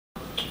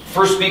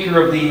First speaker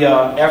of the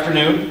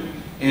afternoon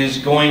is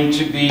going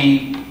to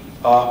be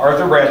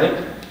Arthur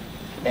Bradley.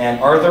 And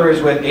Arthur is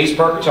with Ace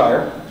Parker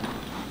Tire.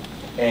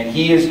 And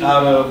he is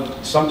out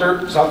of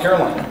Sumter, South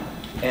Carolina.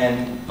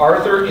 And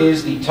Arthur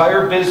is the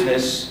Tire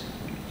Business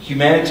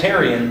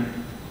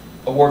Humanitarian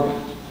Award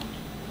winner.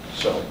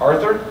 So,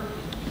 Arthur,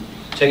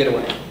 take it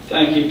away.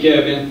 Thank you,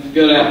 Kevin.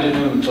 Good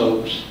afternoon,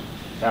 folks.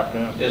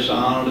 Afternoon. It's an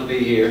honor to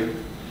be here.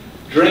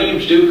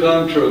 Dreams do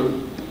come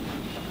true.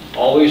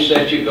 Always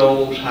set your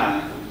goals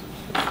high.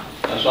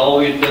 That's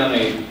always been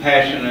a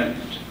passionate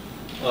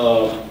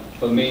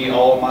for me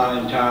all my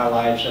entire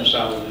life since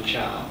I was a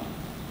child.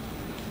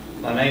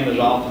 My name is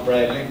Arthur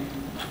Bradley.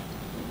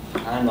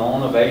 I'm the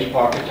owner of Ace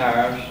Parker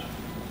Tires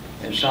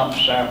in Sumter,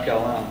 South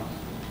Carolina.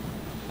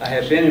 I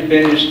have been in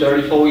business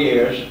 34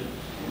 years.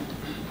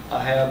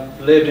 I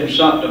have lived in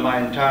Sumter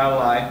my entire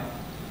life.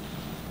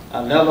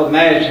 I never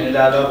imagined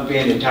that I'd ever be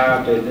in the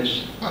tire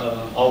business.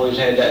 Always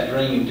had that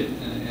dream,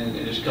 and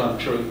it has come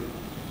true.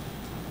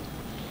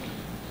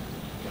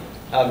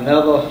 I've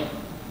never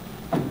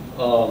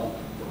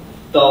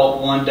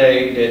thought one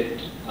day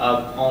that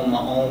I'd own my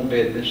own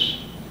business,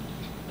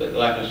 but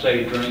like I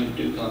say, dreams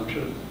do come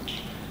true.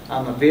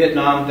 I'm a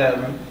Vietnam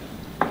veteran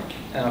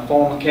and a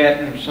former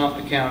captain of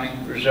Sumter County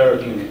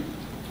Reserve Unit.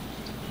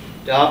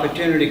 The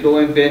opportunity to go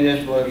in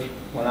business was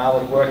when I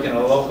was working at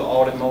a local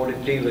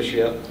automotive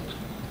dealership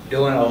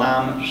doing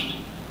alignments,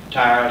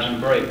 tires, and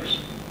brakes.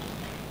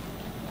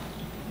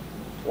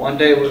 One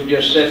day we were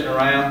just sitting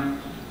around,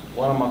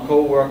 one of my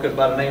co-workers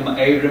by the name of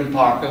Adrian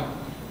Parker,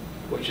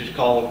 which is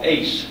called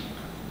Ace.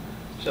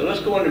 So let's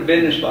go into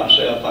business by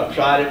myself. I've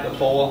tried it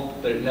before,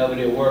 but it never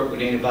did work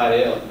with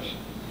anybody else.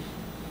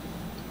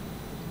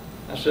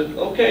 I said,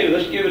 okay,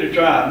 let's give it a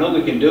try. I know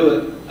we can do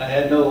it. I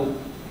had no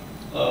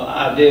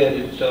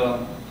idea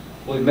that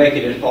we'd make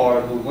it as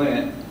far as we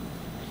went.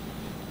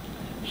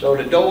 So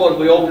the doors,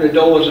 we opened the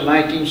doors in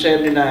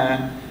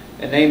 1979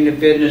 and named the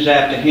business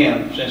after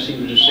him since he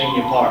was a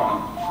senior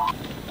partner.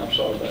 I'm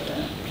sorry about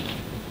that.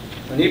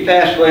 When he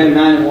passed away in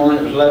 '91,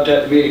 it was left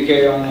up to me to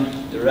carry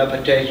on the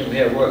reputation we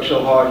had worked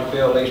so hard to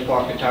build Ace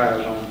Parker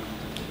Tires on.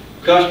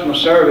 Customer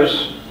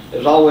service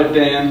has always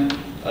been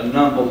a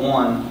number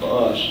one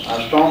for us.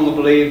 I strongly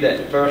believe that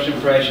the first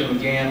impression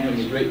begins when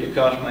you greet the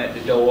customer at the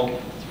door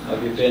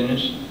of your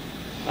business.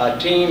 Our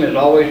team has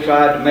always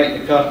tried to make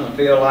the customer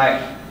feel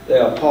like they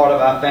are part of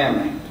our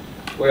family.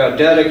 We are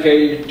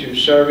dedicated to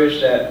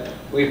service that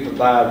we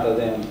provide for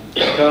them.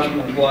 The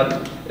customer is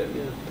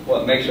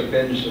what makes a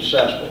business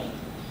successful.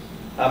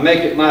 I make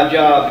it my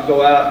job to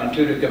go out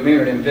into the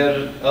community and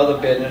visit other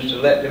businesses to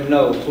let them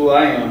know who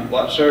I am,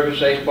 what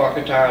service Ace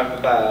Parker Tires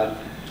provide,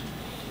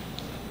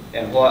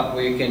 and what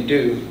we can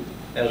do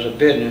as a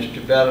business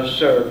to better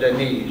serve their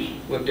needs.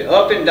 With the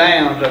up and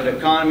downs of the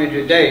economy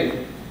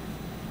today,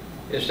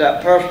 it's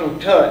that personal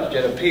touch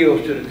that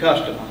appeals to the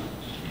customer.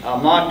 Our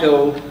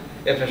motto,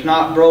 if it's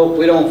not broke,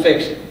 we don't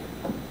fix it.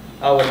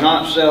 I would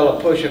not sell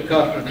or push a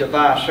customer to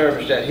buy a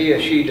service that he or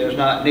she does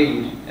not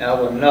need, and I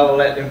would never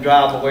let them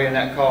drive away in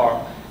that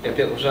car if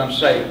it was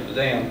unsafe for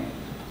them,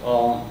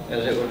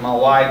 as it was my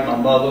wife, my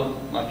mother,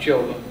 my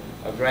children,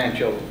 or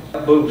grandchildren.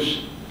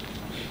 Boost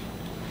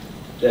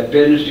their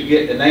business to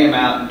get the name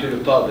out into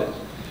the public.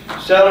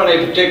 Selling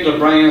a particular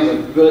brand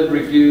with good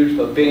reviews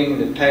for being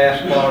the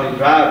past quality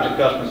drives the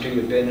customer to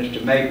your business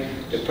to make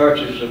the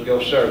purchase of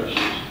your services.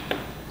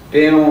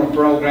 Being on a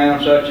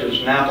program such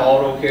as Napa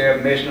Auto Care,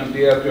 Michelin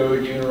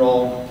Vehicle,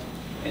 General,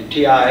 and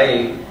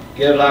TIA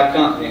gives our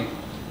company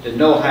the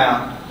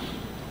know-how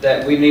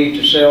that we need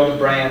to sell the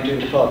brand to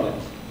the public.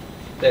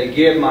 They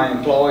give my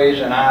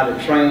employees and I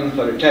the training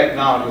for the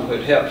technology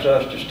that helps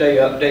us to stay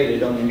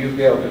updated on the new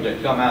vehicles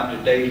that come out to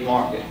today's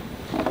market.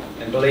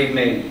 And believe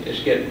me,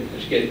 it's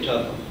getting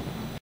tougher.